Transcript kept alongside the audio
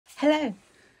Hello,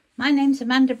 my name's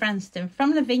Amanda Branston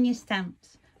from Lavinia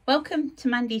Stamps. Welcome to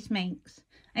Mandy's Makes.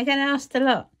 I get asked a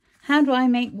lot, how do I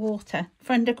make water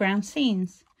for underground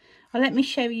scenes? Well, let me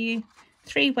show you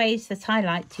 3 ways that I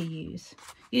like to use,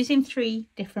 using 3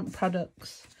 different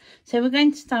products. So we're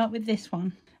going to start with this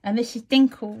one, and this is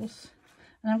Dinkles.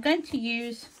 And I'm going to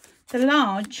use the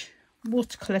large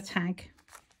watercolour tag.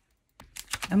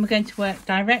 And we're going to work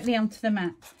directly onto the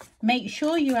mat. Make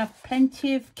sure you have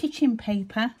plenty of kitchen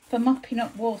paper for mopping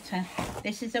up water.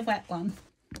 This is a wet one.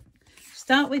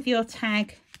 Start with your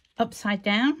tag upside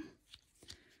down.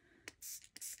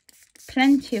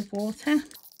 Plenty of water.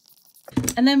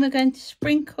 And then we're going to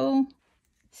sprinkle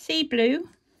sea blue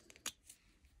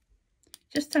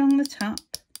just along the top.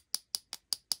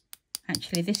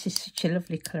 Actually, this is such a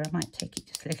lovely colour, I might take it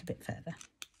just a little bit further.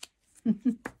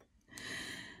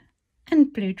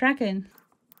 And Blue Dragon.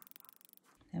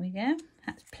 There we go.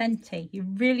 That's plenty. You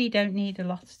really don't need a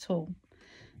lot at all.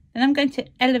 Then I'm going to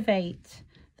elevate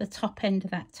the top end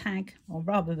of that tag, or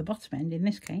rather the bottom end in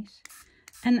this case,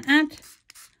 and add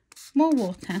more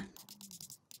water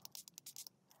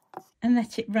and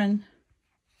let it run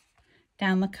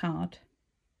down the card.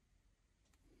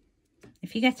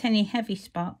 If you get any heavy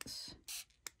spots,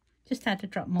 just add a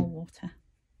drop more water.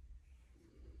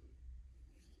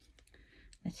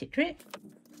 Let it drip,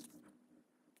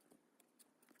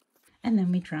 and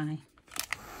then we dry.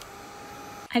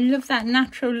 I love that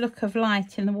natural look of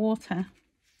light in the water.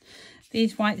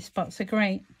 These white spots are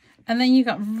great, and then you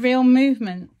got real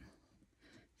movement.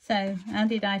 So how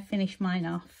did I finish mine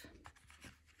off?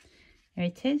 Here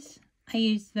it is. I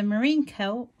used the marine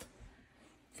kelp,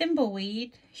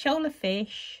 thimbleweed, shoaler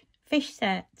fish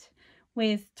set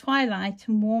with twilight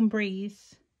and warm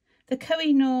breeze. The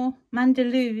Koh-i-Noor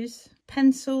Mandaloos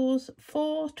pencils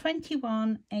 4,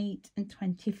 21, 8 and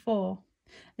 24.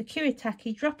 The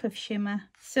Kuretake drop of shimmer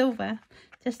silver,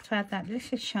 just to add that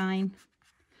little shine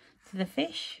to the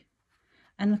fish.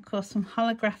 And of course some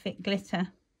holographic glitter.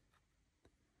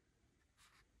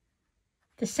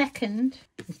 The second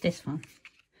is this one.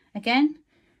 Again,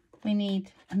 we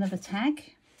need another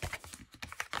tag.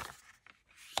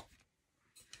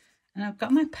 And I've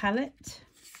got my palette,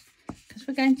 because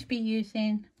we're going to be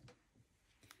using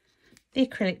the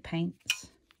acrylic paints.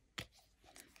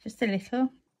 Just a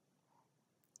little.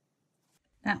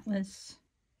 That was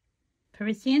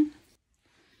Parisian.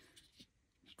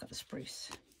 I've got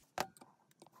spruce.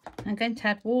 I'm going to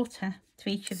add water to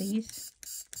each of these.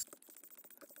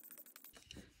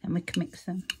 And we can mix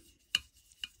them.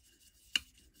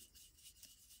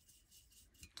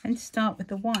 And start with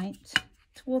the white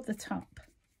toward the top.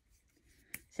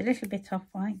 It's a little bit off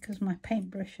white because my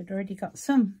paintbrush had already got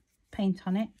some paint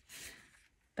on it,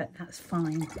 but that's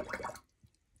fine.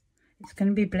 It's going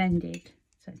to be blended,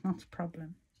 so it's not a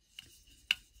problem.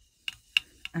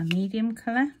 A medium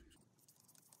colour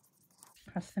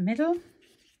across the middle,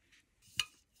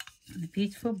 and a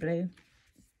beautiful blue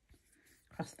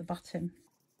across the bottom.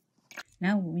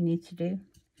 Now what we need to do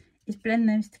is blend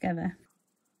those together.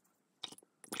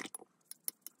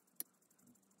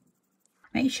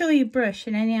 Make sure your brush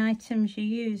and any items you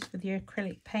use with your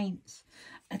acrylic paints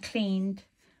are cleaned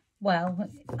well.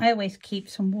 I always keep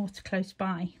some water close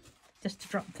by just to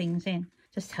drop things in.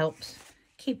 Just helps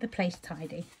keep the place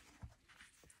tidy.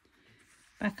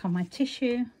 Back on my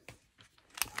tissue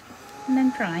and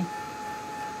then dry.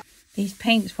 These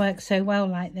paints work so well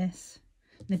like this.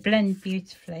 They blend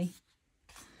beautifully.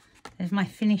 There's my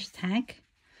finished tag.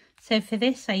 So for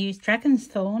this I use Dragon's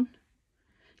Thorn,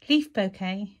 Leaf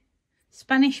Bouquet,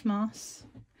 Spanish Moss,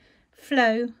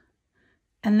 Flow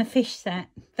and the fish set,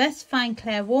 Versifying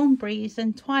Clair, Warm Breeze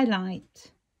and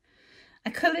Twilight. I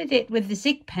coloured it with the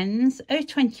Zig pens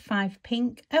 025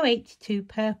 pink, 082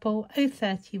 purple,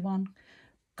 031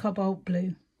 cobalt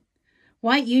blue.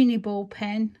 White Uniball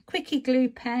pen, Quickie glue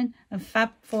pen and fab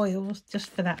foils just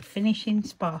for that finishing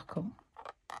sparkle.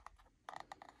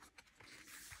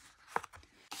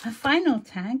 Our final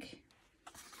tag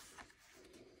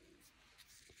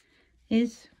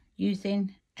is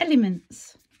using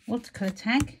Elements watercolour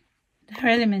tag. They're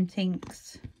Element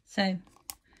inks. So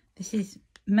this is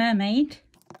Mermaid,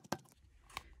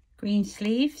 Green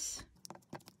Sleeves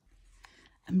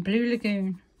and Blue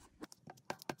Lagoon.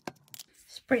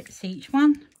 Spritz each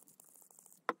one,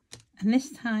 and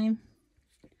this time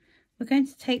we're going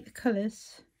to take the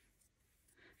colours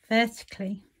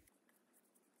vertically.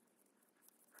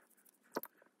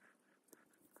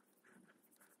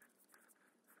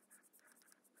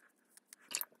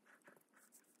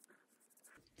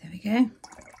 There we go.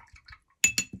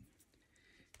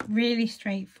 Really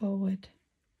straightforward.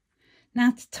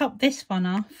 Now to top this one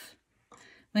off,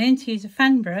 We're going to use a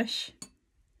fan brush.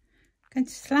 I'm going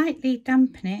to slightly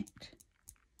dampen it.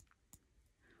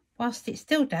 Whilst it's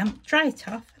still damp, dry it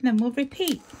off, and then we'll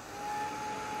repeat.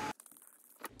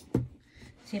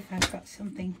 See if I've got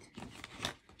something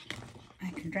I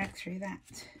can drag through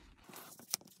that.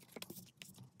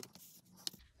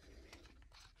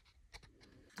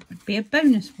 Would be a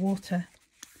bonus water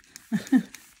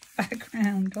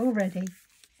background already.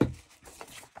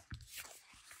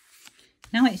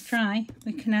 Now it's dry,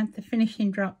 we can add the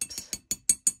finishing drops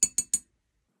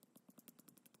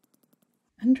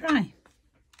and dry.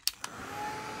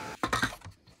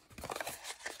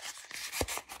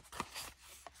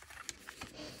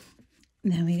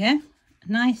 There we go, a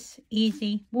nice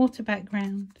easy water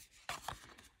background.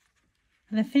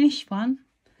 And the finished one,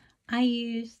 I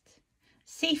used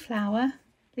sea flower,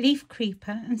 leaf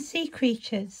creeper and sea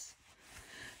creatures.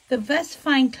 The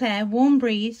Versifying Clay, Warm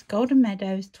Breeze, Golden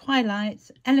Meadows,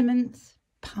 Twilights, Elements,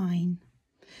 Pine.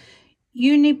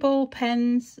 Uniball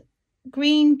pens,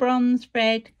 green, bronze,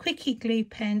 red, quickie glue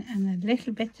pen and a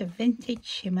little bit of vintage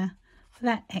shimmer for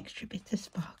that extra bit of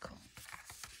sparkle.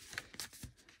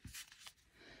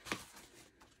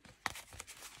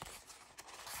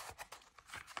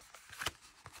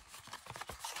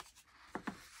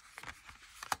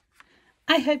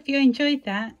 I hope you enjoyed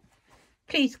that.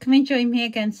 Please come and join me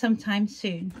again sometime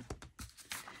soon.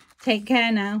 Take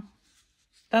care now.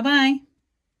 Bye-bye.